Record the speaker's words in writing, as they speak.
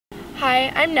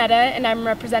Hi, I'm Netta and I'm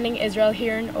representing Israel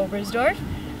here in Oberstdorf.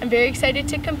 I'm very excited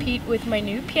to compete with my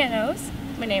new pianos,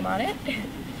 my name on it,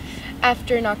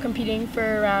 after not competing for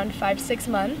around 5-6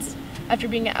 months after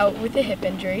being out with a hip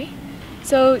injury.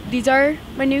 So these are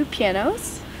my new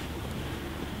pianos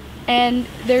and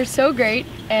they're so great,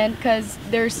 and because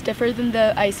they're stiffer than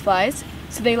the ice flies,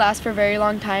 so they last for a very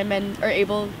long time and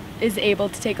is able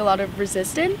to take a lot of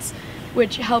resistance,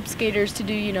 which helps skaters to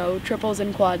do, triples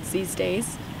and quads these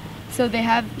days. So they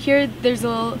have, here there's a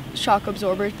little shock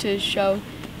absorber to show,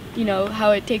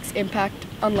 how it takes impact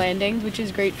on landings, which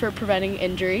is great for preventing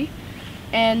injury.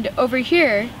 And over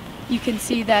here, you can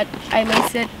see that I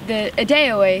lace it the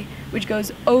Edea way, which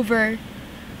goes over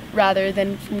rather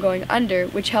than from going under,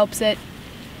 which helps it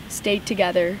stay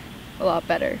together a lot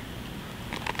better.